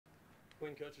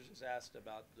Quinn, coach was just asked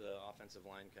about the offensive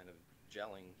line kind of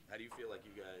gelling. How do you feel like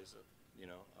you guys,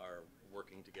 are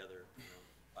working together,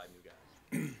 5 new guys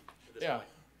at this point?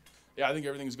 Yeah, I think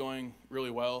everything's going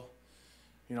really well.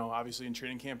 Obviously in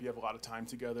training camp you have a lot of time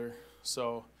together.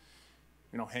 So,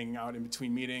 hanging out in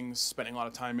between meetings, spending a lot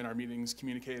of time in our meetings,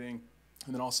 communicating,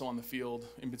 and then also on the field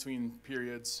in between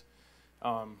periods.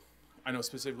 I know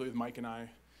specifically with Mike and I,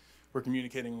 we're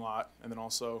communicating a lot, and then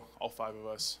also all 5 of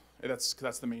us. That's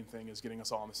the main thing, is getting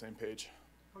us all on the same page.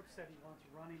 Coach said he wants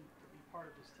running to be part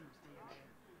of his team's DNA.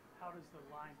 How does the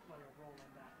line play a role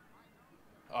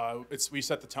in that? We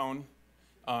set the tone,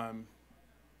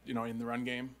 in the run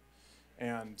game,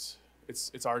 and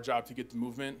it's our job to get the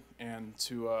movement and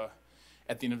to,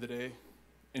 at the end of the day,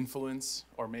 influence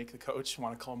or make the coach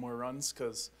want to call more runs,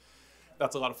 because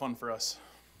that's a lot of fun for us.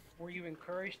 Were you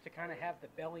encouraged to kind of have the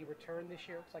belly return this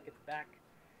year? Looks like it's back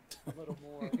a little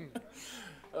more.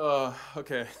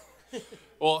 Okay.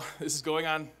 Well, this is going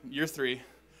on year 3.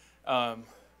 I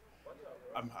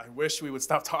wish we would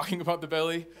stop talking about the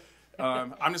belly.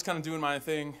 I'm just kind of doing my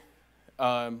thing.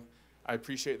 I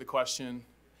appreciate the question,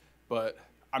 but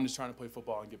I'm just trying to play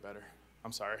football and get better.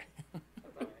 I'm sorry.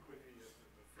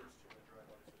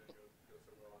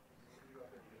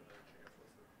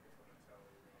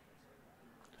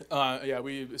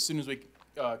 As soon as we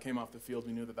came off the field,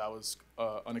 we knew that was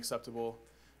unacceptable.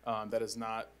 That is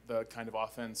not the kind of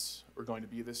offense we're going to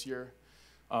be this year.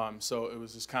 So it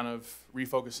was just kind of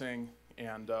refocusing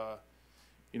and,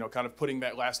 kind of putting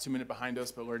that last 2-minute behind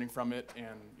us, but learning from it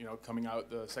and, coming out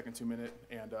the second 2-minute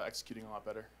and executing a lot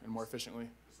better and more efficiently.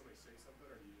 Did somebody say something,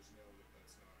 or do you just know that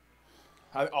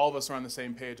that's not? All of us are on the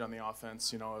same page on the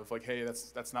offense, of like, hey,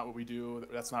 that's not what we do.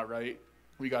 That's not right.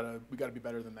 We gotta be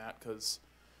better than that, because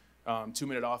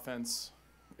 2-minute offense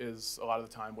is a lot of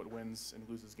the time what wins and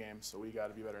loses games. So we got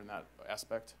to be better in that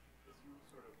aspect. As you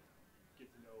sort of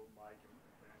get to know Mike and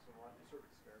Vance a lot, you sort of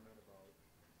experiment about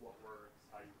what works,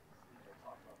 how you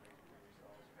talk about things between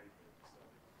yourselves, how you think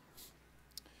stuff.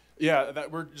 Yeah,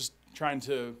 that we're just trying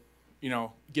to,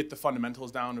 get the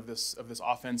fundamentals down of this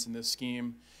offense and this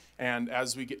scheme. And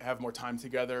as we have more time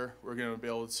together, we're going to be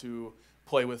able to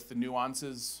play with the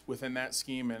nuances within that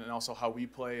scheme and also how we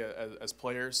play as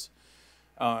players.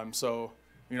 So,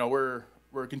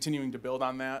 we're continuing to build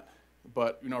on that.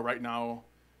 But, right now,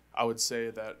 I would say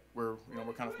that we're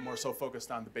kind of more so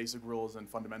focused on the basic rules and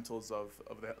fundamentals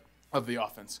of the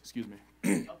offense. Excuse me. How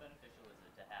beneficial is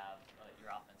it to have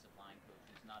your offensive line coach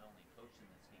who's not only coached in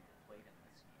this game but played in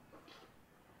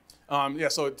this game?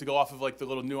 So to go off of like the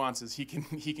little nuances, he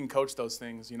can coach those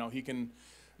things. He can,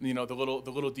 the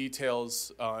little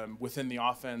details within the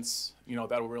offense,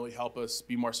 that will really help us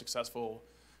be more successful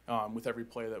with every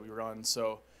play that we run.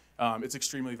 So it's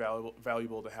extremely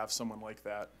valuable to have someone like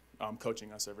that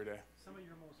coaching us every day. Some of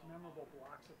your most memorable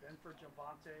blocks have been for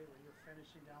Javonte when you're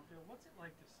finishing downfield. What's it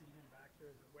like to see him back there,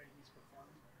 the way he's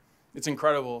performing? It's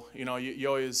incredible. You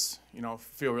always,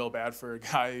 feel real bad for a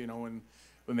guy, when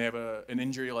they have an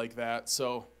injury like that.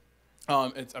 So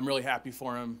I'm really happy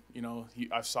for him.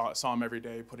 I saw him every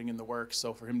day putting in the work.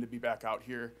 So for him to be back out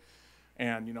here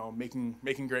and,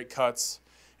 making great cuts,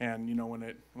 and,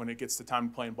 when it gets to time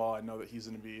to playing ball, I know that he's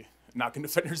going to be knocking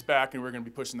defenders back, and we're going to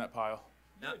be pushing that pile.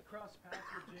 You had cross paths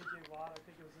with J.J. Watt. I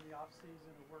think it was in the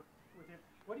offseason to work with him.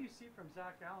 What do you see from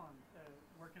Zach Allen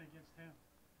working against him?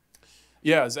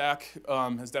 Yeah, Zach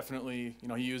has definitely,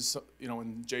 he used,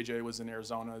 when JJ was in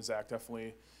Arizona, Zach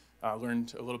definitely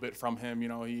learned a little bit from him.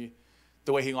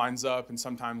 The way he lines up, and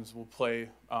sometimes will play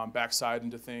backside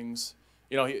into things.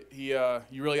 You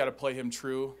really got to play him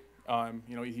true.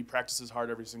 He practices hard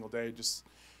every single day,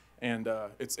 and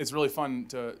it's really fun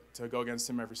to go against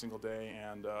him every single day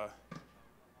and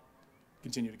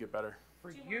continue to get better.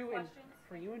 For you,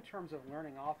 in terms of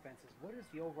learning offenses, what has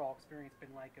the overall experience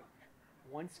been like of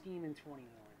one scheme in 21,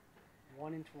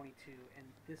 one in 22, and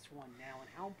this one now? And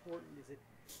how important is it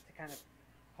to kind of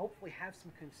hopefully have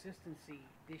some consistency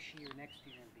this year, next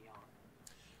year, and beyond?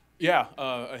 Yeah,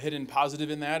 a hidden positive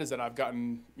in that is that I've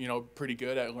gotten, pretty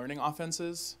good at learning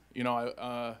offenses.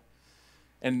 At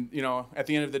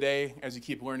the end of the day, as you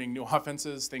keep learning new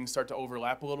offenses, things start to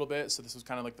overlap a little bit. So this was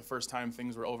kind of like the first time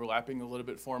things were overlapping a little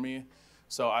bit for me.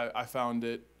 So I found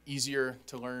it easier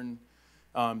to learn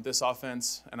this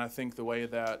offense, and I think the way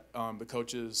that the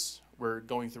coaches were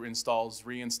going through installs,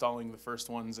 reinstalling the first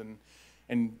ones,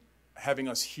 and having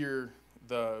us hear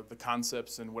the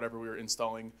concepts and whatever we were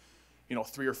installing,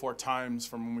 3 or 4 times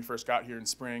from when we first got here in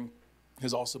spring,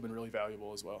 has also been really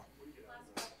valuable as well.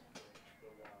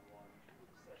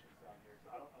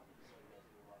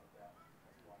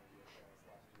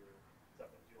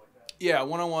 Yeah,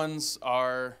 one-on-ones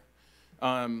are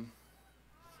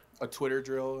a Twitter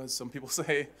drill, as some people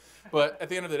say. But at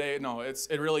the end of the day, no, it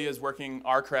really is working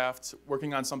our craft,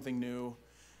 working on something new,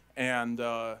 and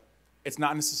it's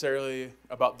not necessarily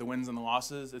about the wins and the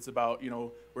losses. It's about,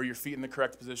 where your feet in the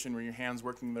correct position, where your hands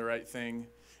working the right thing.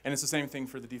 And it's the same thing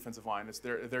for the defensive line. It's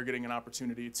they're getting an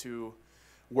opportunity to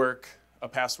work a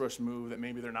pass rush move that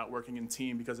maybe they're not working in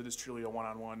team because it is truly a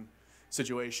one-on-one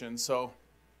situation. So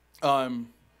there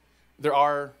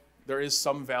is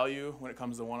some value when it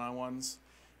comes to one-on-ones,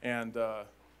 and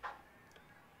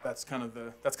that's kind of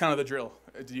the drill.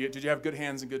 Did you have good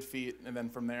hands and good feet, and then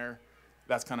from there,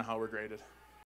 that's kind of how we're graded.